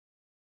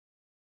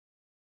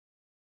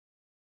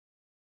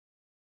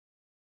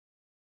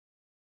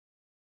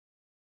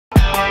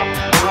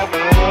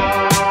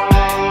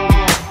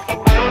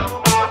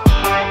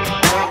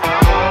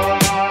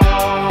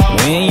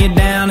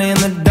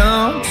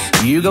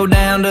go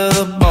down to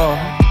the bar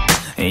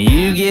and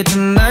you get to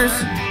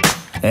nursing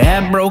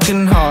that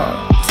broken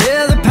heart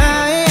till the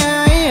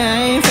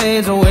pain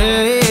fades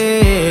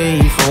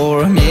away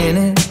for a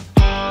minute.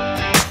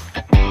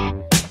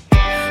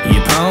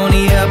 You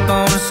pony up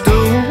on a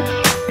stool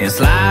and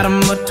slide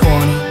 'em a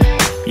 20.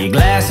 Your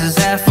glass is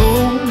half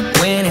full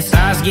when it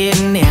starts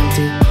getting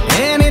empty,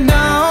 and it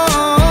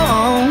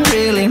don't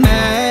really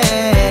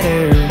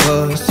matter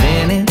what's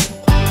in it.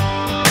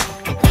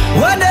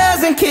 What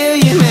doesn't kill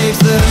you makes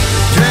the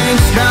drink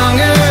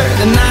stronger,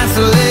 the night's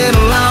a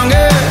little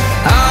longer.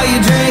 All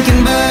your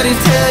drinking buddies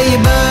tell you,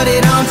 buddy,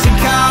 don't you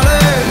call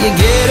her. You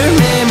get her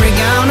memory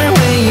goner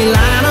when you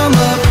line 'em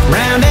up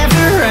round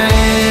after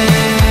round.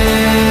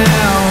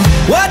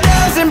 What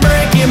doesn't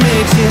break you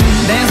makes you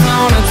dance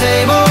on a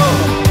table,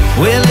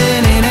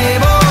 willing and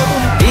able,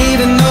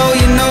 even though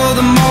you know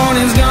the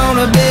morning's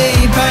gonna be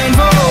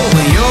painful.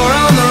 When you're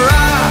on the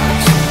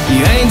rocks,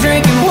 you ain't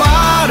drinking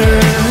water.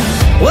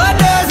 What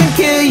doesn't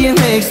kill you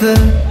makes the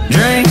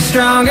drink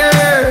stronger,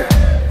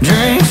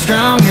 drink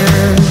stronger.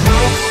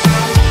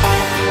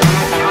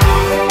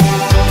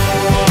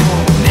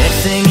 Next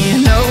thing you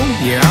know,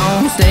 you're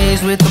on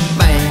stage with the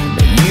band,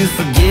 but you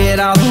forget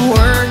all the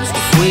words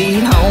to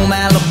Sweet Home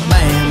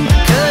Alabama,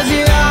 'cause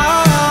you're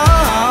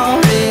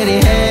already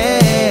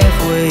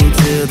halfway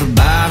to the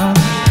bottom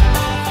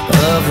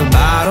of the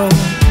bottle.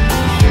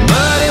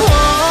 But it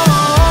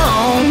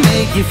won't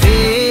make you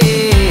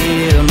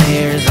feel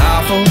near as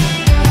awful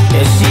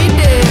as she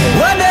did.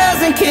 What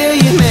doesn't kill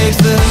you makes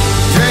the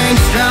drink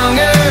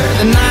stronger,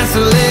 the night's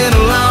a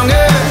little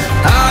longer.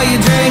 All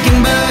your drinking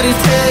buddies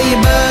tell you,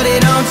 buddy,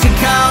 don't you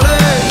call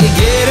her. You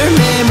get her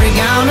memory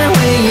goner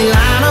when you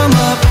line 'em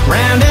up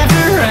round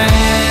after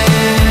round.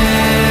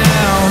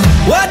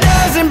 What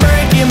doesn't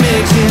break you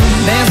makes you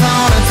dance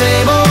on a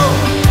table,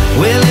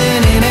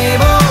 willing and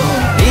able,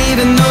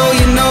 even though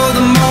you know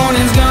the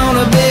morning's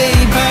gonna be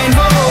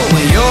painful.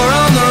 When you're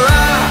on the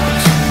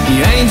rocks, you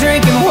ain't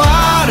drinking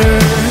water.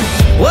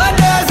 What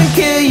doesn't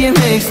kill you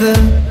makes the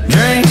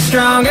drink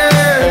stronger,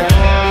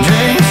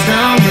 drink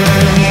stronger.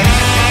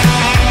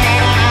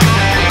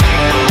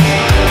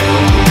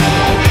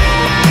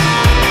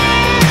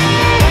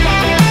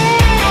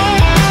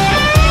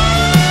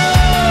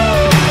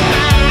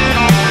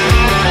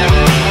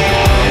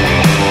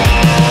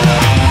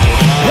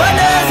 What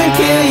doesn't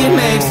kill you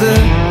makes the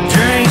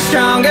drink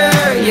stronger.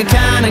 You're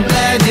kinda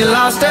glad you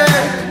lost her.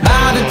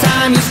 By the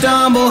time you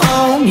stumble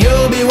home,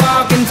 you'll be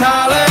walking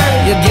taller.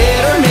 You get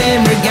her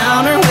memory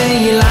goner when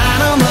you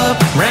line 'em up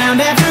round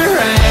after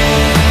round.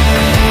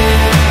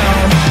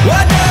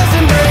 What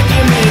doesn't break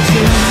you makes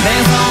you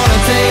dance on a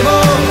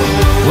table,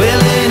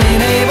 willing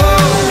and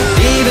able,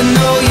 even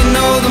though you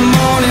know the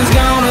morning's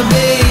gonna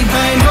be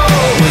painful.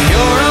 When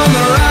you're on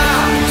the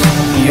rocks,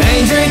 you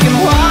ain't drinking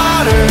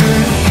water.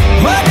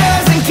 What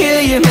doesn't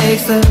kill you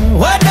makes the,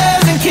 what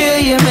doesn't kill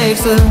you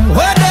makes the,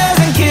 what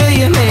doesn't kill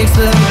you makes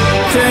the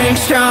drink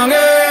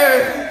stronger,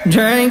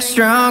 drink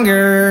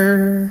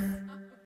stronger.